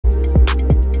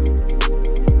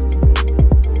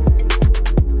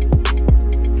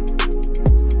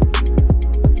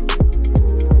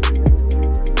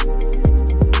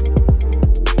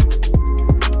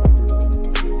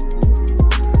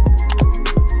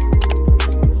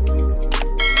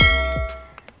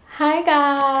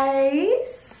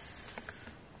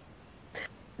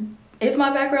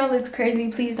my background looks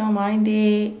crazy, please don't mind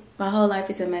it. My whole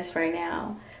life is a mess right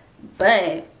now.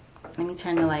 But let me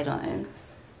turn the light on.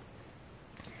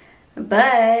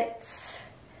 But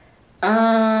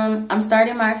I'm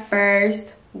starting my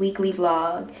first weekly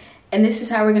vlog. And this is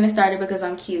how we're gonna start it because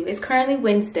I'm cute. It's currently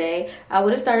Wednesday. I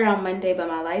would have started on Monday, but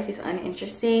my life is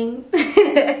uninteresting.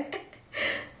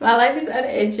 My life is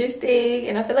uninteresting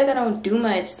and I feel like I don't do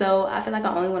much. So I feel like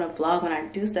I only want to vlog when I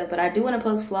do stuff. But I do want to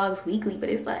post vlogs weekly. But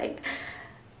it's like,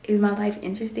 is my life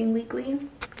interesting weekly?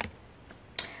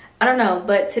 I don't know.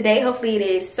 But today, hopefully it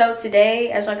is. So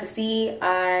today, as y'all can see,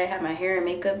 I have my hair and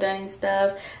makeup done and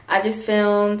stuff. I just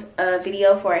filmed a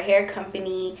video for a hair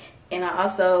company. And I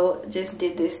also just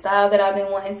did this style that I've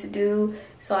been wanting to do.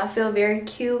 So I feel very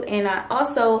cute. And I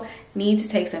also need to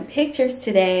take some pictures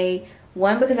today.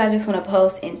 One, because I just want to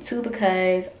post. And two,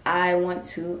 because I want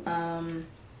to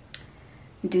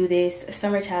do this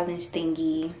summer challenge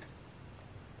thingy.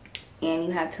 And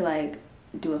you have to like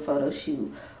do a photo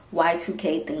shoot.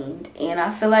 Y2K themed. And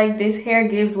I feel like this hair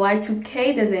gives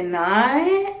Y2K, does it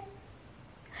not?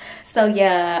 So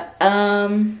yeah.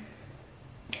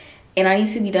 And I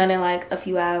need to be done in like a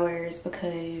few hours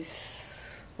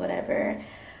because whatever.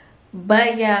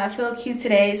 But yeah, I feel cute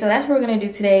today. So that's what we're going to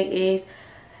do today is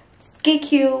get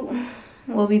cute.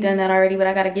 We'll be done that already, but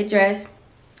I got to get dressed,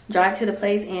 drive to the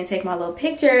place and take my little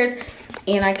pictures.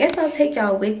 And I guess I'll take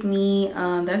y'all with me.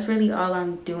 That's really all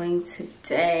I'm doing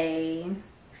today.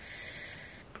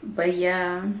 But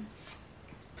yeah,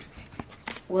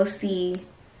 we'll see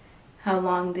how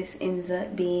long this ends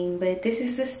up being. But this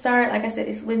is the start. Like I said,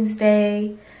 it's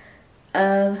Wednesday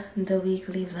of the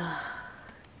weekly vlog.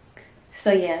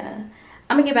 So yeah,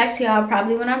 I'm gonna get back to y'all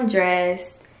probably when I'm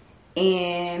dressed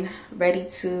and ready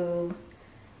to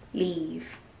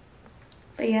leave.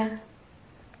 But yeah,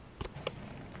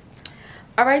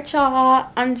 all right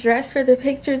y'all, I'm dressed for the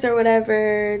pictures or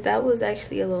whatever. That was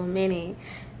actually a little minute.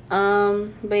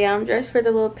 But yeah, I'm dressed for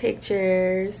the little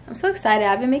pictures. I'm so excited.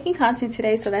 I've been making content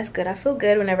today, so that's good. I feel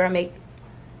good whenever I make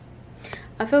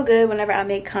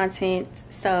content.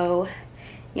 So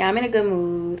yeah, I'm in a good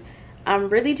mood. I'm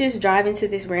really just driving to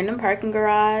this random parking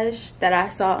garage that I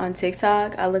saw on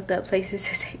TikTok. I looked up places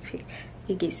to take pictures.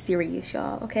 It gets serious,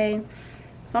 y'all, okay?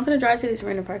 So I'm gonna drive to this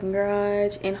random parking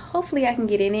garage and hopefully I can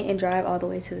get in it and drive all the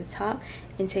way to the top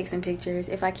and take some pictures.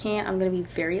 If I can't, I'm gonna be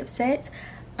very upset.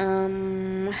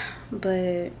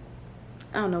 But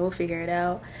I don't know, we'll figure it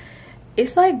out.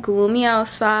 It's like gloomy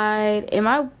outside and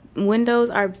my windows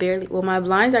are barely, well, my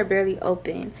blinds are barely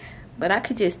open, but I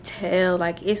could just tell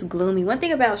like it's gloomy. One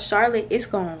thing about Charlotte, it's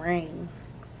gonna rain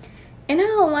and I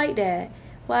don't like that.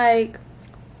 Like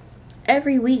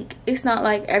every week, it's not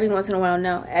like every once in a while.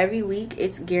 No, every week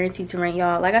it's guaranteed to rain,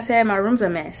 y'all. Like I said, my room's a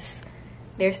mess.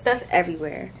 There's stuff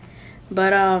everywhere,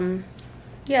 but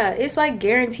yeah, it's like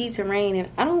guaranteed to rain and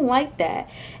I don't like that.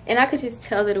 And I could just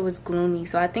tell that it was gloomy,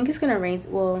 so I think it's gonna rain.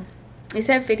 Well, it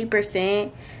said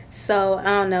 50%, so I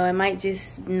don't know, it might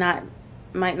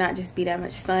not just be that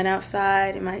much sun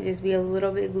outside. It might just be a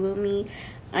little bit gloomy.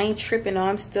 I ain't tripping though.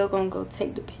 I'm still gonna go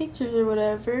take the pictures or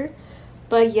whatever.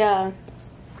 But yeah,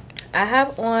 I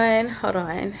have on, hold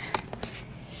on,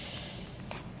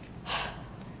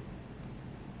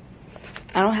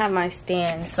 I don't have my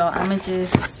stand, so I'm gonna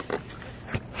just,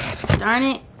 darn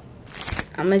it,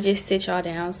 I'm gonna just sit y'all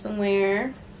down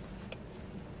somewhere.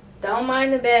 Don't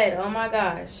mind the bed, oh my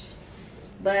gosh.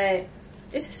 But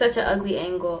this is such an ugly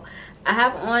angle. I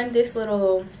have on this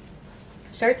little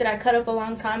shirt that I cut up a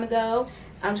long time ago.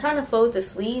 I'm trying to fold the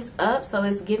sleeves up so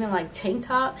it's giving like tank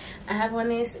top. I have on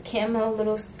this camo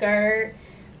little skirt.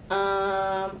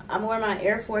 I'm wearing my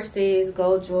Air Forces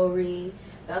gold jewelry.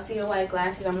 Y'all see the white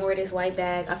glasses. I'm wearing this white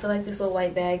bag. I feel like this little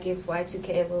white bag gives Y2K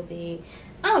a little bit.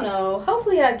 I don't know.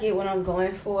 Hopefully I get what I'm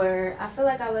going for. I feel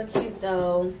like I look cute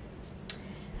though.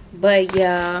 But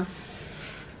yeah.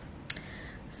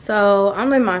 So I'm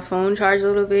letting my phone charge a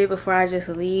little bit before I just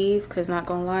leave. Because not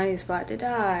gonna lie, it's about to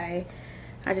die.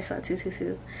 I just saw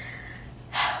 222.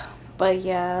 But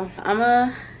yeah. I'm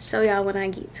gonna show y'all when I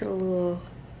get to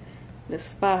the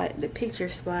spot. The picture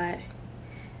spot.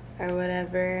 Or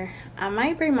whatever. I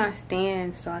might bring my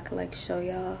stand so I could like show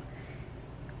y'all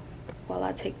while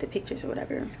I take the pictures or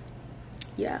whatever.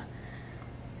 Yeah,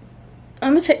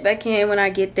 I'm gonna check back in when I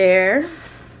get there.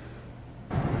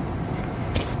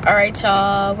 All right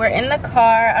y'all, we're in the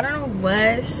car. I don't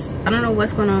know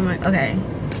what's going on. Okay,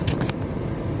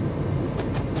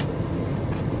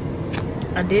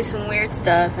 I did some weird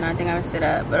stuff and I think I messed it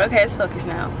up, but okay, it's focused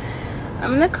now.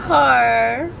 I'm in the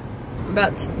car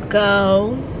about to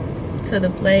go to the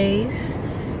place.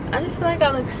 I just feel like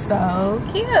I look so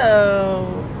cute.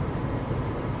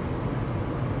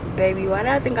 Baby, why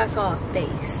did I think I saw a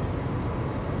face?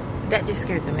 That just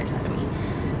scared the mess out of me.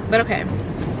 But okay,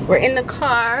 we're in the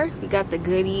car. We got the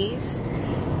goodies,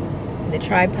 the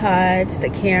tripods, the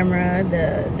camera,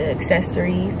 the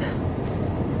accessories.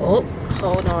 Oh,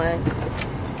 hold on.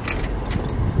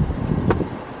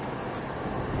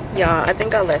 Y'all, I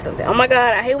think I left something. Oh my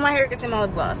god, I hate when my hair gets in my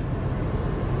lip gloss.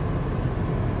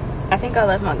 I think I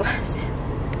left my glasses.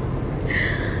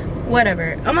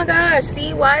 Whatever. Oh my gosh,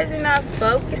 see, why is it not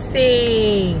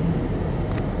focusing?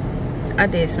 I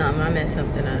did something. I messed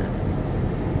something up.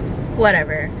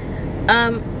 Whatever.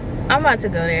 I'm about to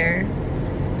go there.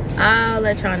 I'll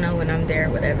let y'all know when I'm there,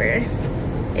 whatever.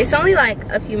 It's only like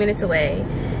a few minutes away.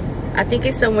 I think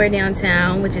it's somewhere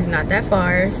downtown, which is not that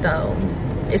far, so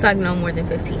it's like no more than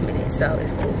 15 minutes, so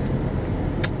it's cool.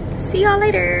 See y'all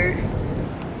later.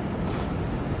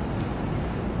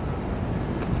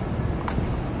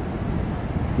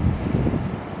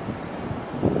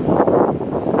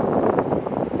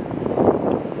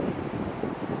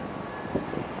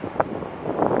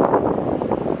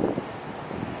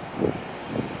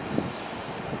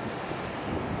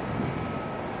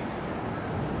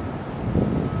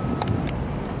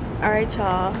 Alright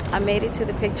y'all, I made it to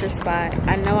the picture spot.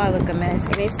 I know I look a mess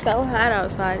and it's so hot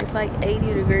outside. It's like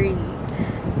 80 degrees.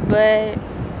 But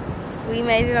we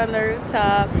made it on the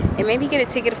rooftop. And maybe get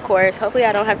a ticket, of course. Hopefully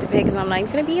I don't have to pay because I'm not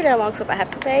even gonna be here that long. So if I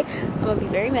have to pay, I'm gonna be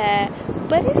very mad.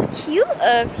 But it's cute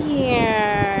up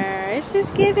here. It's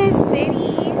just giving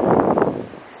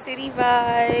city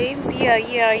vibes.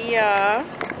 Yeah.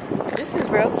 This is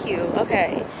real cute.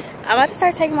 Okay, I'm about to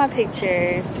start taking my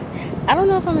pictures. I don't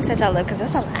know if I'm gonna set y'all up because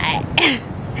that's a lot.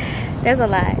 That's a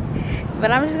lot.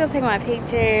 But I'm just gonna take my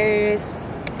pictures.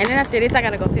 And then after this, I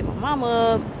gotta go pick my mom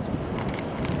up.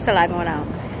 It's a lot going on.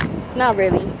 Not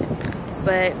really.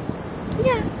 But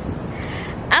yeah.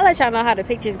 I'll let y'all know how the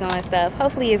pictures go and stuff.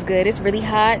 Hopefully it's good. It's really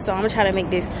hot. So I'm gonna try to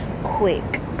make this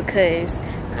quick because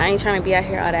I ain't trying to be out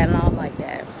here all that long like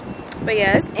that. But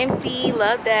yeah, it's empty.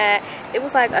 Love that. It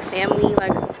was like a family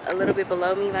like a little bit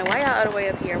below me. Like, why y'all all the way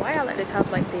up here? Why y'all at the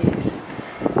top like this?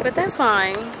 But that's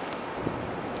fine.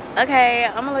 Okay,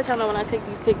 I'm gonna let y'all know when I take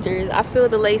these pictures. I feel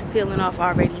the lace peeling off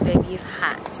already, baby. It's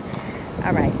hot.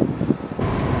 All right.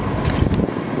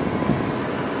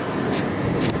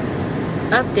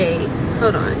 Update.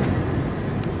 Hold on.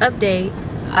 Update.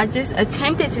 I just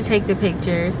attempted to take the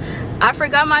pictures. I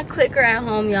forgot my clicker at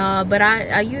home, y'all, but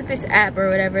I used this app or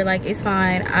whatever. Like, it's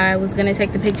fine. I was gonna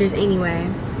take the pictures anyway.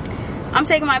 I'm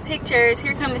taking my pictures.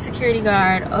 Here come the security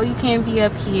guard. Oh, you can't be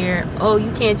up here. Oh, you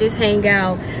can't just hang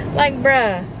out. Like,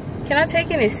 bruh, can I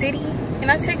take in the city? Can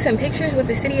I take some pictures with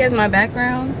the city as my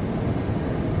background?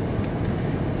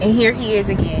 And here he is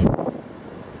again.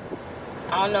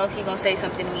 I don't know if he's gonna say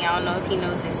something to me. I don't know if he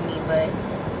knows it's me, but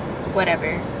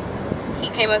whatever. He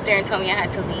came up there and told me I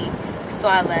had to leave, so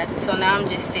I left. So now I'm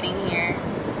just sitting here,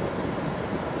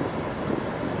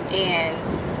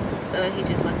 and he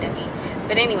just looked at me.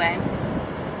 But anyway,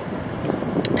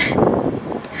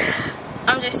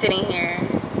 I'm just sitting here.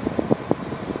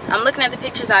 I'm looking at the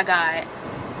pictures I got.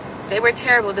 They were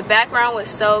terrible. The background was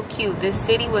so cute. The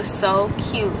city was so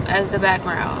cute as the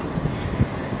background.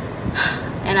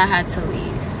 And I had to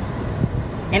leave.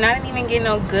 And I didn't even get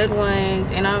no good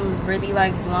ones. And I'm really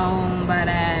like blown by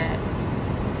that.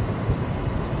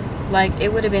 Like,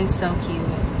 it would have been so cute.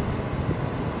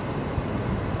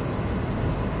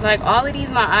 Like, all of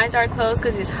these, my eyes are closed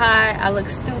because it's hot. I look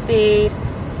stupid.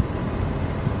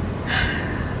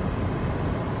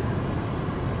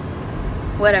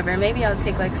 Whatever. Maybe I'll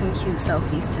take like some cute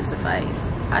selfies to suffice.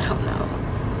 I don't know.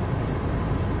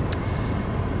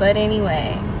 But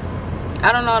anyway,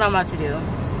 I don't know what I'm about to do.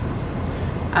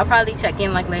 I'll probably check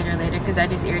in like later because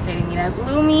that just irritated me. That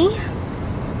blew me.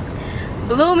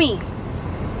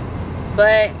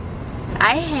 But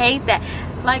I hate that.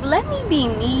 Like, let me be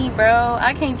me, bro.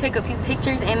 I can't take a few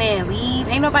pictures and then leave.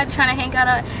 Ain't nobody trying to hang out.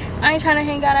 I ain't trying to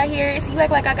hang out out here. It seems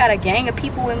like I got a gang of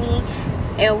people with me,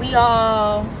 and we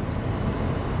all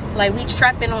like we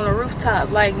trapping on the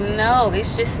rooftop. Like, no,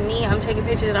 it's just me. I'm taking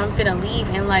pictures and I'm finna leave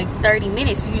in like 30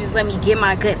 minutes. You just let me get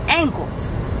my good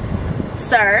angles,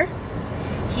 sir.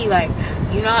 He like,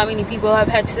 you know how many people I've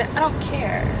had to say? I don't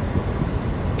care.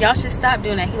 Y'all should stop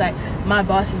doing that. He like, my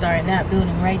bosses are in that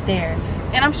building right there.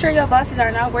 And I'm sure your bosses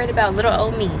are not worried about little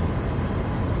old me.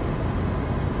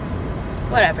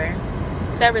 Whatever.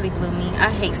 That really blew me.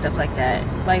 I hate stuff like that.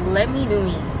 Like, let me do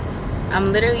me.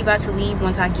 I'm literally about to leave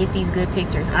once I get these good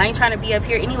pictures. I ain't trying to be up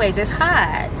here anyways. It's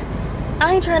hot.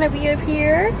 I ain't trying to be up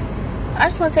here. I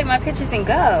just want to take my pictures and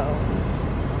go.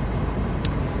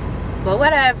 But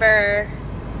whatever.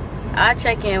 I'll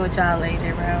check in with y'all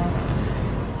later, bro.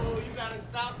 You gotta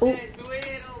stop Ooh.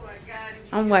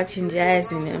 I'm watching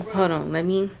Jazz and them. Hold on, let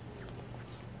me.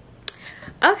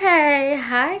 Okay,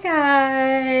 hi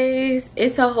guys.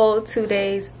 It's a whole 2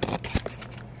 days.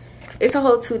 It's a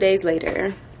whole 2 days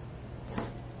later.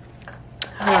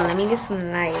 Hold on, let me get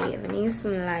some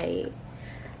light.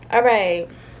 All right.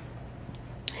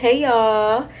 Hey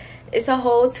y'all. It's a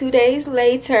whole 2 days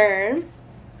later.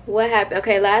 What happened?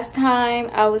 Okay, last time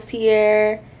I was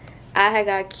here, I had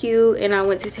got cute and I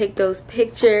went to take those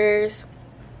pictures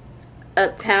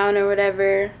uptown or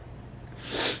whatever,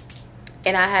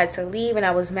 and I had to leave and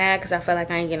I was mad because I felt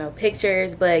like I ain't get no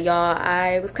pictures. But y'all,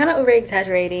 I was kind of over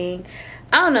exaggerating.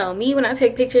 I don't know, me, when I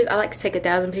take pictures, I like to take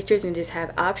 1,000 pictures and just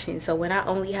have options. So when I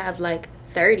only have like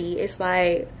 30, it's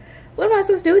like, what am I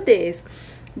supposed to do with this?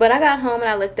 But I got home and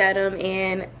I looked at them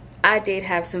and I did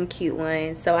have some cute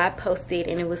ones, so I posted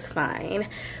and it was fine.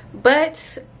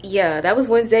 But yeah, that was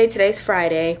Wednesday. Today's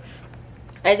Friday.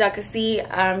 As y'all can see,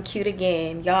 I'm cute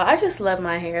again. Y'all, I just love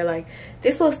my hair. Like,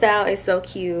 this little style is so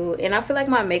cute. And I feel like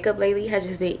my makeup lately has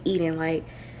just been eating. Like,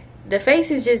 the face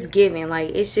is just giving.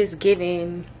 Like, it's just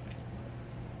giving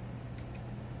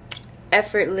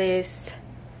effortless,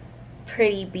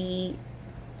 pretty beat.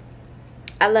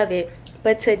 I love it.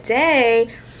 But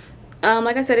today,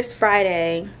 like I said, it's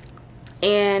Friday.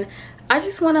 And I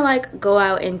just want to, like, go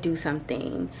out and do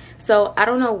something. So, I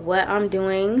don't know what I'm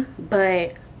doing,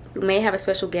 but we may have a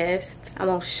special guest. I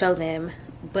won't show them,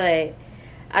 but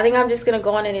I think I'm just gonna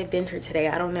go on an adventure today.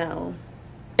 I don't know.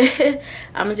 I'm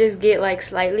gonna just get like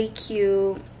slightly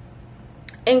cute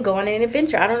and go on an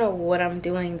adventure. I don't know what I'm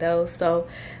doing though, so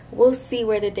we'll see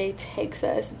where the day takes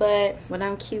us. But when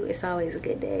I'm cute, it's always a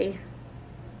good day.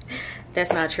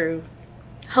 That's not true.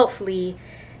 Hopefully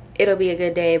it'll be a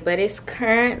good day, but it's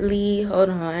currently, hold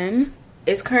on,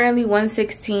 it's currently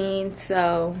 1:16,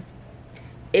 so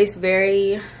it's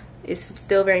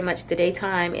still very much the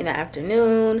daytime in the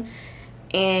afternoon.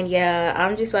 And yeah,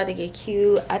 I'm just about to get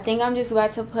cute. I think I'm just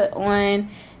about to put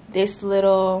on this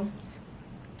little,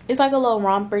 it's like a little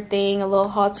romper thing, a little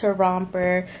halter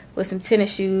romper with some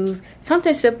tennis shoes,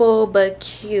 something simple but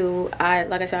cute.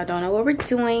 Like I said, I don't know what we're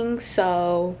doing,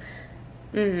 so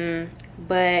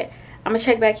but I'm gonna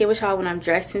check back in with y'all when I'm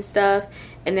dressed and stuff.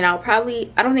 And then I don't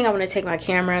think I want to take my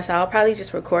camera, so I'll probably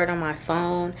just record on my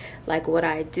phone like what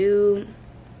I do.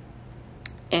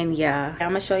 And yeah, I'm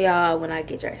gonna show y'all when I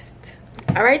get dressed.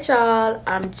 All right, y'all,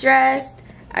 I'm dressed.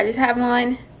 I just have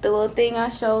on the little thing I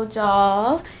showed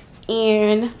y'all,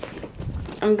 and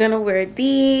I'm gonna wear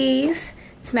these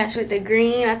to match with the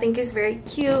green. I think it's very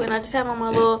cute. And I just have on my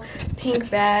little pink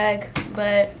bag,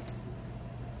 but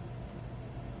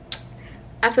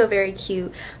I feel very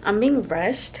cute. I'm being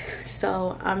rushed,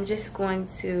 so I'm just going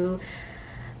to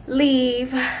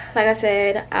leave. Like I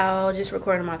said, I'll just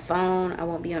record on my phone. I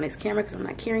won't be on this camera because I'm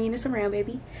not carrying this around,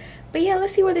 baby. But yeah,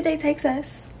 let's see where the day takes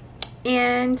us.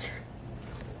 And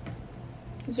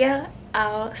yeah,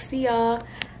 I'll see y'all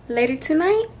later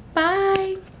tonight.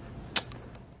 Bye.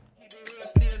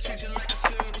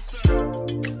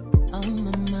 On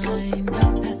my mind,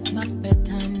 up past my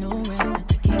bedtime, no rest at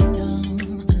the kingdom.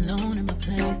 Alone in my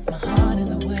place, my heart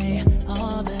is away.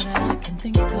 All that I can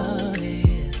think of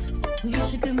is we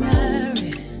should get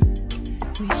married.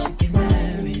 We should get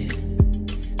married.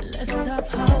 Let's stop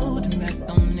holding back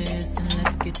on this and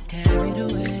let's get carried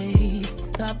away.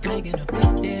 Stop making a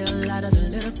big deal out of the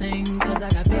little things, cause I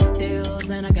got big deals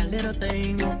and I got little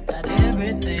things. Got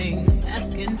everything I'm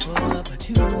asking for but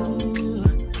you.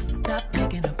 Stop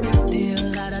making a big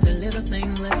deal out of the little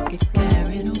thing. Let's get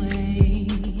carried away.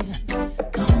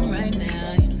 Come right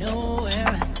now, you know where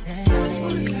I stand. I just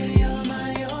wanna say you're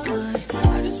mine, you're mine.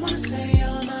 I just wanna say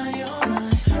you're mine, you're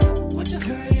mine. Would you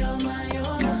hurry, you're mine,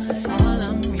 you're mine. All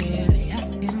I'm really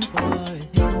asking for is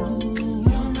you.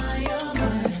 You're mine, you're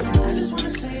mine. I just wanna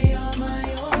say you're mine,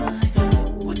 you're mine.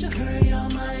 Would you hurry, you're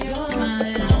mine, you're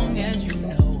mine. Long as you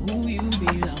know who you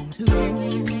belong to.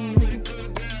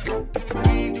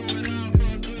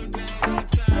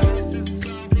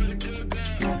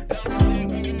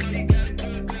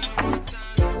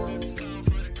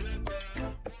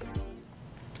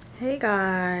 Hey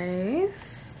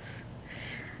guys,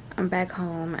 I'm back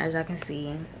home. As y'all can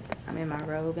see, I'm in my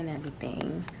robe and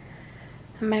everything.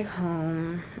 I'm back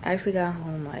home. I actually got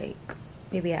home like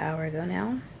maybe an hour ago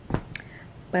now,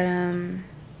 but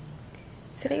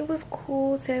today was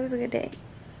cool. Today was a good day.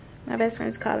 My best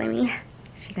friend's calling me.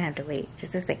 She's gonna have to wait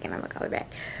just a second. I'm gonna call her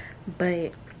back.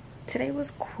 But today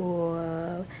was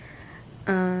cool.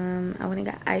 I went and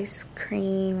got ice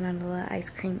cream, went on a little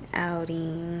ice cream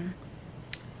outing.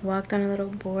 Walked on a little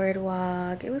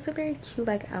boardwalk. It was a very cute,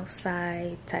 like,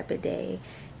 outside type of day.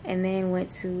 And then went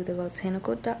to the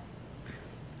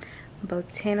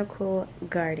Botanical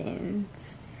Gardens.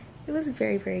 It was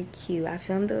very, very cute. I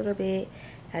filmed a little bit,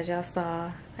 as y'all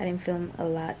saw. I didn't film a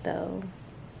lot though,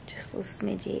 just a little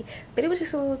smidgy, but it was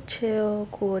just a little chill,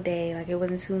 cool day. Like, it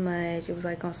wasn't too much. It was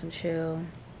like on some chill,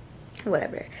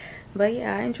 whatever. But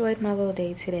yeah, I enjoyed my little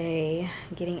day today,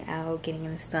 getting out, getting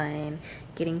in the sun,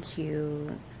 getting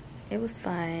cute. It was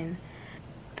fun.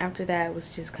 After that, it was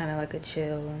just kind of like a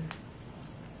chill,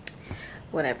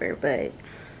 whatever. But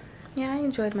yeah, I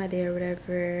enjoyed my day or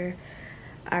whatever.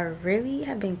 I really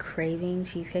have been craving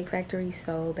Cheesecake Factory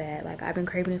so bad. Like, I've been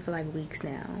craving it for like weeks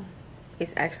now.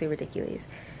 It's actually ridiculous.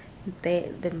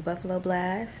 The Buffalo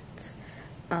Blasts,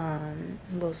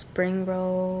 little spring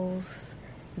rolls,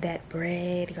 that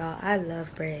bread, y'all. I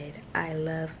love bread. I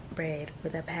love bread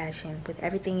with a passion, with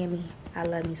everything in me. I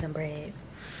love me some bread.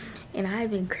 And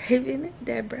I've been craving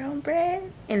that brown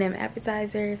bread and them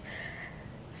appetizers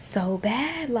so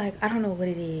bad. Like, I don't know what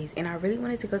it is. And I really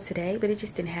wanted to go today, but it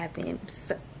just didn't happen.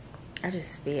 So I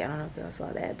just spit. I don't know if y'all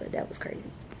saw that, but that was crazy.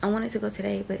 I wanted to go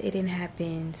today, but it didn't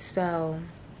happen. So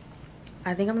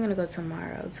I think I'm gonna go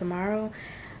tomorrow. Tomorrow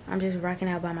I'm just rocking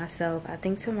out by myself. I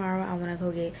think tomorrow I want to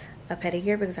go get a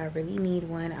pedicure because I really need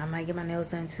one. I might get my nails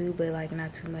done too, but like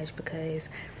not too much because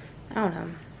I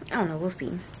don't know, we'll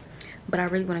see. But I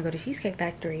really want to go to Cheesecake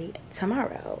Factory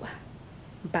tomorrow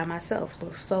by myself,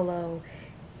 little solo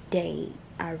date.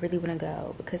 I really want to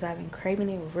go because I've been craving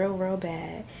it real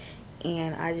bad,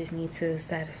 and I just need to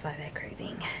satisfy that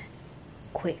craving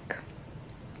quick.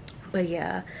 But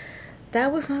yeah,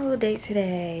 that was my little date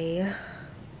today.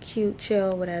 Cute,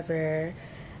 chill, whatever.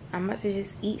 I'm about to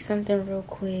just eat something real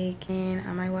quick, and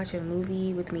I might watch a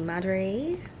movie with me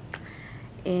madre.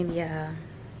 And yeah,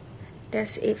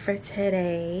 that's it for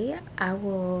today. I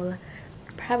will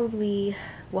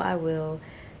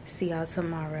see y'all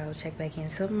tomorrow. Check back in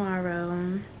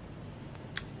tomorrow.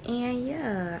 And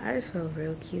yeah, I just feel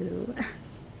real cute.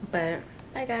 But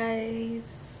bye guys.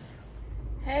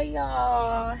 Hey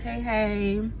y'all.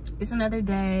 Hey, it's another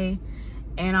day,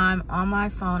 and I'm on my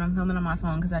phone. I'm filming on my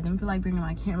phone because I didn't feel like bringing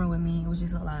my camera with me. It was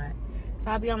just a lot, so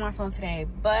I'll be on my phone today.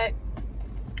 But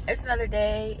it's another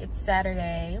day. It's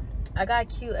Saturday. I got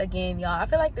cute again, y'all. I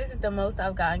feel like this is the most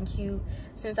I've gotten cute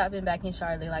since I've been back in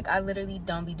Charlotte. Like, I literally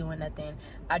don't be doing nothing.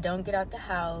 I don't get out the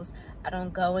house. I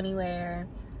don't go anywhere.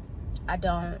 I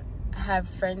don't have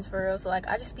friends for real. So like,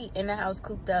 I just be in the house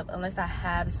cooped up unless I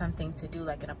have something to do,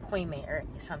 like an appointment or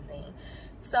something.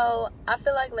 So I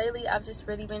feel like lately I've just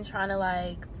really been trying to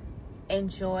like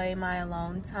enjoy my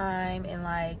alone time and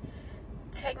like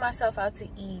take myself out to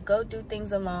eat, go do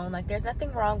things alone. Like, there's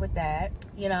nothing wrong with that,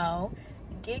 you know.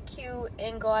 Get cute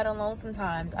and go out alone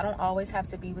sometimes. I don't always have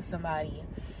to be with somebody.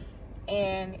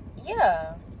 And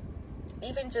yeah,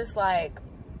 even just like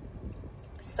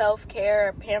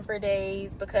self-care, pamper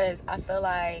days, because I feel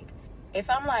like if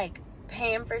I'm like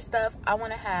paying for stuff, I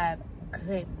want to have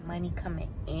good money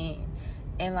coming in.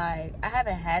 And like, I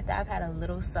haven't had that. I've had a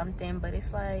little something, but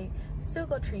it's like, still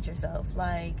go treat yourself.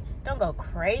 Like, don't go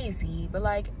crazy, but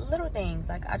like little things.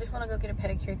 Like, I just want to go get a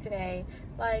pedicure today.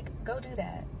 Like, go do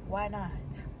that. Why not?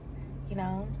 You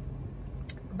know?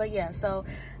 But yeah, so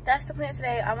that's the plan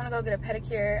today. I want to go get a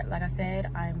pedicure. Like I said,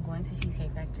 I'm going to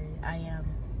Cheesecake Factory. I am.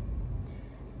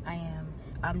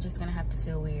 I'm just gonna have to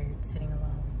feel weird sitting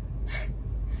alone.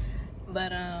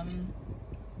 But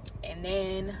and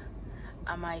then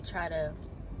I might try to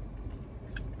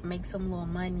make some little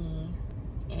money.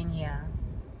 And yeah,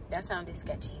 that sounded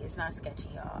sketchy. It's not sketchy,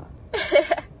 y'all.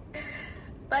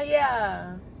 But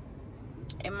yeah,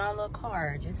 in my little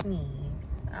car, just me.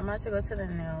 I'm about to go to the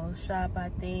nail shop. I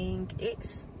think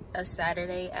it's a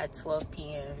Saturday at 12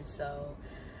 p.m. so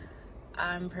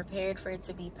I'm prepared for it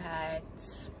to be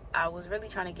packed. I was really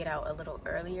trying to get out a little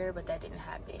earlier, but that didn't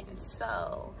happen.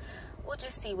 So we'll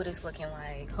just see what it's looking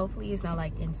like. Hopefully it's not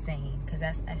like insane, because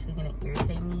that's actually gonna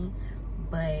irritate me.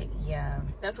 But yeah,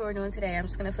 that's what we're doing today. I'm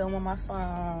just gonna film on my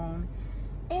phone.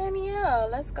 And yeah,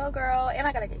 let's go, girl. And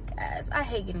I gotta get gas. I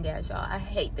hate getting gas, y'all. I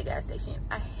hate the gas station.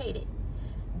 I hate it.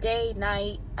 Day,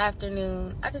 night,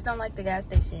 afternoon. I just don't like the gas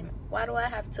station. Why do I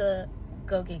have to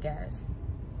go get gas?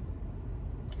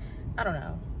 I don't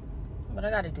know. But I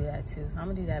gotta do that too. So I'm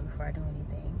gonna do that before I do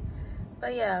anything.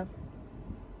 But yeah,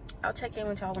 I'll check in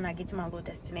with y'all when I get to my little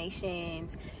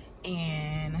destinations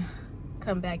and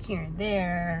come back here and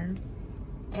there.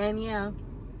 And yeah,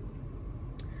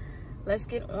 let's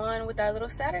get on with our little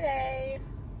Saturday.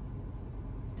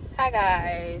 Hi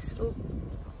guys. Ooh.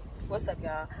 What's up,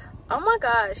 y'all? Oh my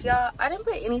gosh, y'all, I didn't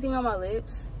put anything on my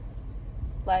lips.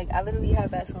 Like, I literally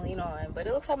have Vaseline on, but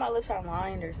it looks like my lips are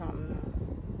lined or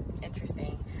something.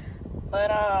 Interesting.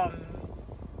 But I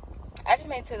just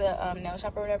made it to the nail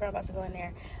shop or whatever. I'm about to go in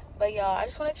there. But y'all, I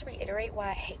just wanted to reiterate why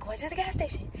I hate going to the gas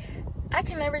station. I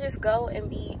can never just go and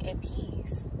be in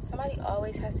peace. Somebody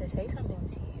always has to say something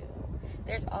to you.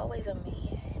 There's always a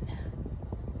man.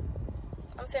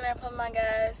 I'm sitting there pumping my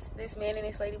gas. This man and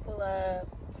this lady pull up.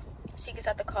 She gets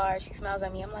out the car. She smiles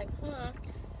at me. I'm like,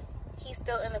 He's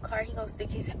still in the car. He gonna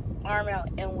stick his arm out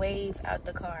and wave out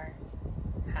the car.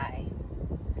 Hi.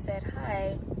 I said,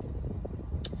 hi.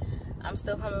 I'm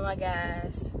still pumping my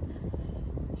gas.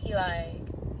 He like,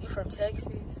 you from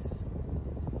Texas?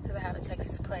 Because I have a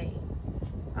Texas plate.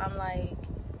 I'm like,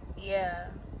 yeah.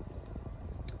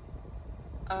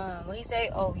 When he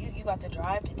say, oh, you about to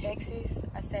drive to Texas?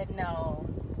 I said, no.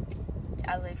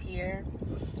 I live here.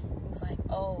 He was like,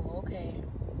 oh, okay.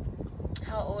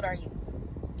 How old are you?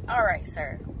 All right,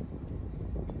 sir.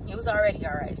 He was already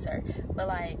all right, sir. But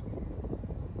like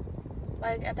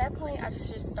at that point, I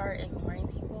just start ignoring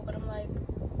people. But I'm like,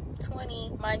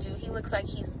 20, mind you, he looks like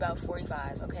he's about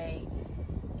 45, okay?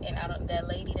 And that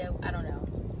lady that I don't know.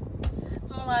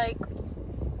 I'm like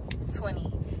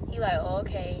 20. He like, oh,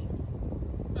 okay.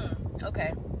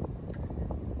 Okay.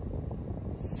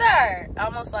 Sir,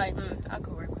 almost like, I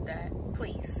could work with that.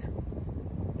 Please.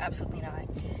 Absolutely not.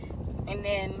 And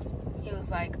then he was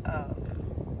like,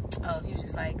 he was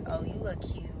just like, oh, you look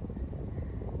cute.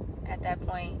 At that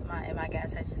point, my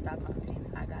gas had just stopped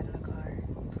pumping. I got in the car.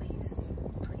 Please.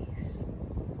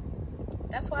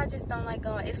 That's why I just don't like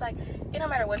going. It's like, it don't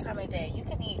matter what time of the day. You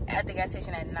could be at the gas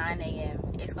station at 9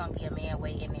 a.m. It's going to be a man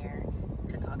waiting there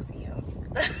to talk to you.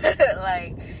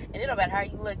 Like, and it don't matter how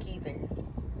you look either.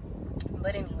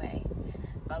 But anyway,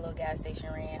 my little gas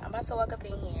station ran. I'm about to walk up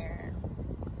in here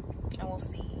and we'll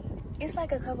see. It's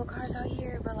like a couple cars out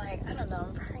here, but like, I don't know.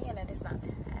 I'm praying that it's not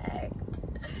packed.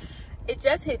 It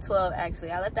just hit 12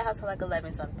 actually. I left the house at like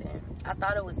 11 something. I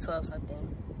thought it was 12 something.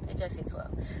 It just hit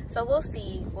 12. So we'll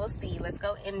see. Let's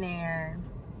go in there.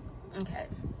 Okay.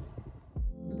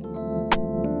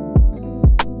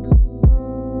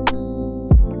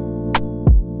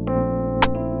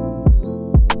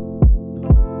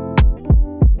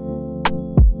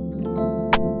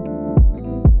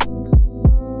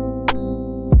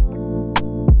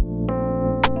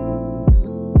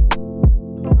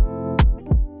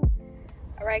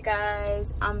 Alright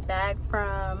guys, I'm back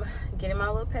from getting my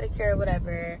little pedicure or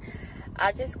whatever.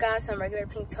 I just got some regular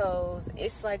pink toes.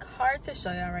 It's like hard to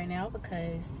show y'all right now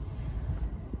because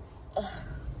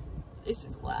this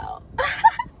is wild.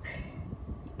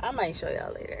 I might show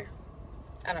y'all later.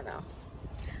 I don't know.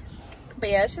 But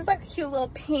yeah, it's just like a cute little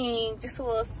pink, just a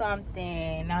little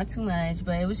something, not too much,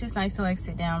 but it was just nice to like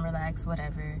sit down, relax,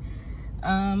 whatever.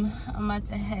 I'm about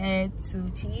to head to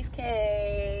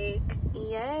Cheesecake.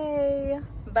 Yay.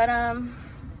 But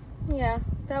yeah,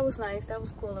 that was nice, that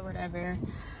was cool or whatever.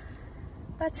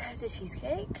 About to head to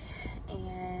Cheesecake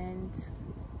and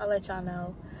I'll let y'all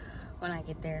know when I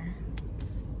get there.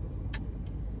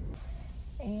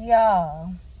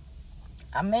 Y'all,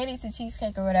 I made it to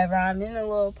Cheesecake or whatever. I'm in the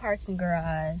little parking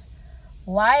garage.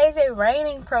 Why is it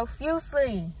raining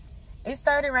profusely? It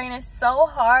started raining so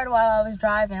hard while I was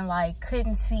driving, like,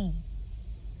 couldn't see.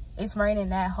 It's raining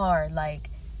that hard.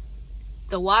 Like,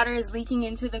 the water is leaking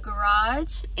into the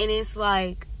garage, and it's,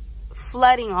 like,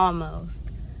 flooding almost.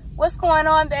 What's going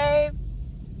on, babe?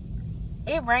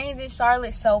 It rains in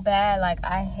Charlotte so bad. Like,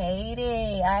 I hate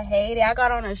it. I hate it. I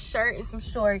got on a shirt and some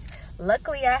shorts.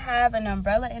 Luckily, I have an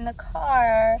umbrella in the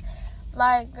car.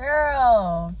 Like,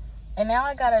 girl. And now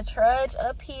I gotta trudge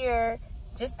up here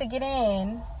just to get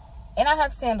in. And I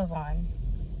have sandals on.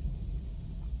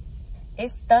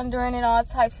 It's thundering and all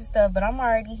types of stuff, but I'm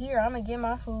already here. I'm gonna get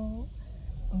my food.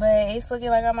 But it's looking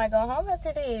like I might go home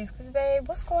after this. Because, babe,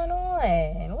 what's going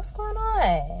on? What's going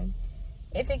on?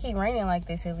 If it keep raining like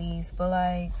this, at least. But,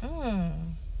 like,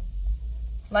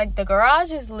 like, the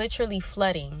garage is literally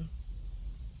flooding.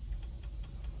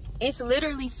 It's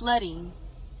literally flooding.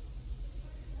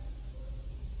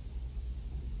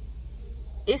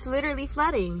 It's literally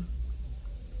flooding.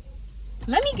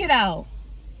 Let me get out.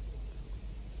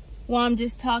 While I'm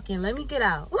just talking, let me get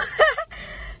out.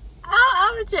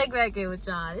 I'm gonna check back in with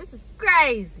y'all. This is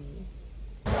crazy.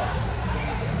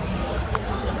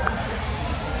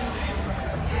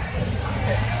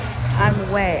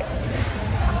 I'm wet.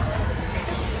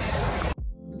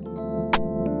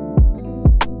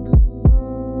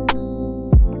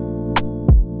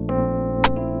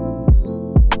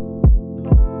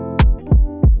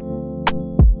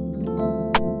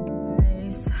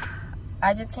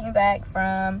 I just came back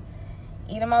from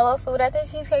eating my little food at the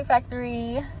Cheesecake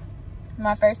Factory.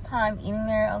 My first time eating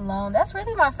there alone. That's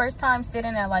really my first time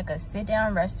sitting at like a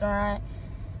sit-down restaurant.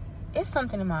 It's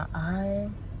something in my eye.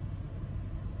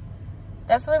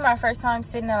 That's really my first time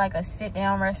sitting at like a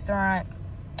sit-down restaurant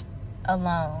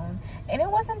alone, and it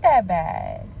wasn't that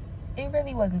bad. It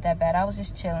really wasn't that bad. I was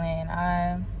just chilling.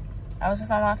 I was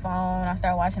just on my phone. I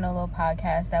started watching a little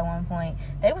podcast at one point.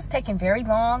 They was taking very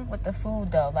long with the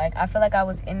food though. Like, I feel like I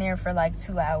was in there for like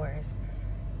 2 hours.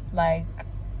 Like,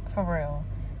 for real.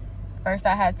 First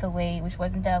I had to wait, which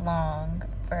wasn't that long,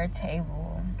 for a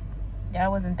table. That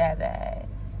wasn't that bad.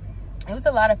 It was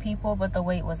a lot of people, but the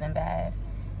wait wasn't bad.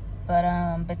 But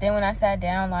then when I sat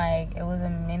down, like, it was a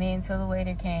minute until the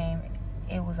waiter came.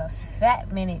 It was a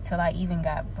fat minute till I even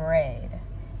got bread.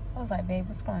 I was like, babe,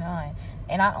 what's going on?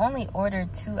 And I only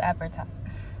ordered two appetizers.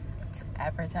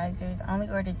 I only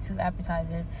ordered 2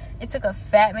 appetizers. It took a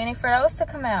fat minute for those to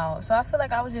come out. So I feel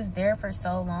like I was just there for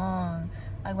so long.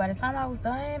 Like, by the time I was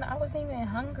done, I wasn't even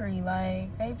hungry.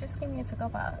 Like, babe, just give me a to-go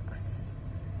box.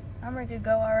 I'm ready to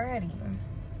go already.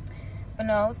 But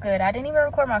no, it was good. I didn't even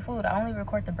record my food. I only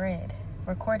recorded the bread.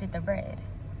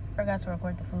 Forgot to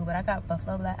record the food, but I got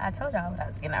buffalo blast. I told y'all what I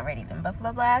was getting already. Them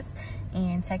buffalo blasts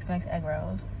and Tex-Mex egg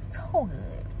rolls. So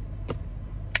good.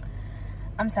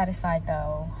 I'm satisfied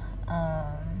though.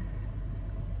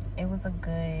 It was a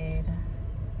good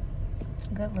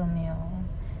little meal.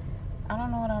 I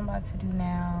don't know what I'm about to do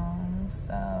now,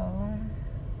 so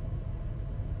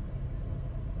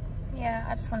yeah,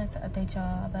 I just wanted to update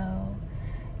y'all though.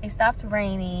 It stopped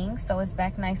raining, so it's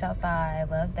back nice outside.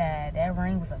 Love that. That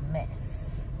rain was a mess.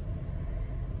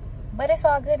 But it's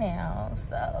all good now,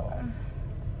 so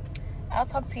I'll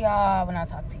talk to y'all when I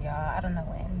talk to y'all. I don't know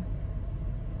when.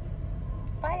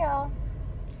 Bye, y'all.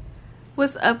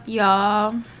 What's up,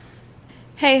 y'all?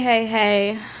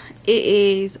 Hey. It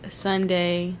is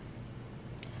Sunday.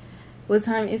 What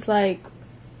time? It's like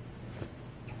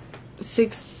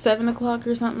 7 o'clock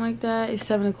or something like that. It's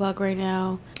 7 o'clock right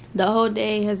now. The whole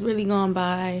day has really gone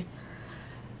by.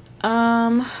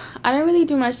 I didn't really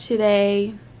do much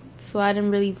today, so I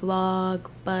didn't really vlog,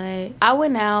 but I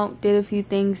went out, did a few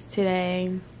things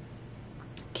today,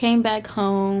 came back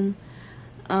home,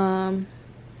 and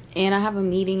I have a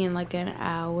meeting in like an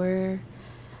hour,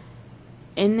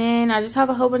 and then I just have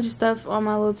a whole bunch of stuff on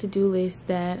my little to-do list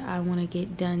that I want to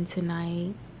get done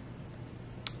tonight,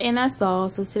 and that's all.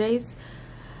 So today's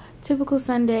typical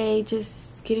Sunday,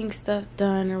 just getting stuff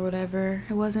done or whatever.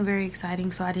 It wasn't very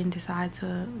exciting, so I didn't decide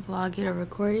to vlog it or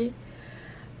record it.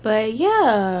 But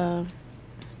yeah,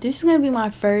 this is gonna be my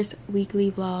first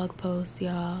weekly vlog post,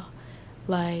 y'all.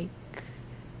 Like,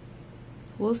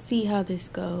 we'll see how this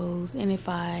goes and if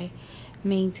I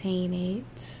maintain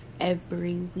it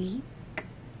every week.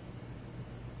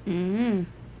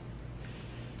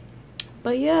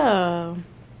 But yeah,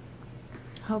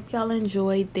 hope y'all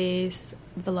enjoyed this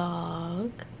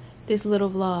vlog, this little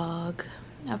vlog.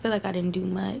 I feel like I didn't do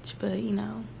much, but you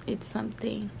know, it's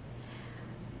something.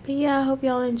 But yeah, I hope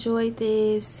y'all enjoyed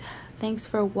this. Thanks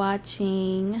for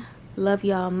watching. Love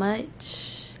y'all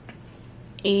much,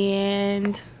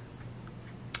 and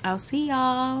I'll see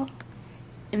y'all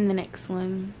in the next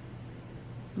one.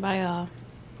 Bye, y'all.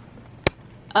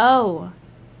 Oh,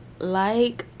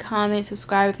 like, comment,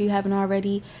 subscribe if you haven't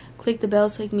already. Click the bell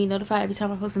so you can be notified every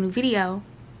time I post a new video.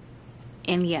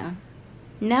 And yeah,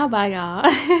 now bye, y'all.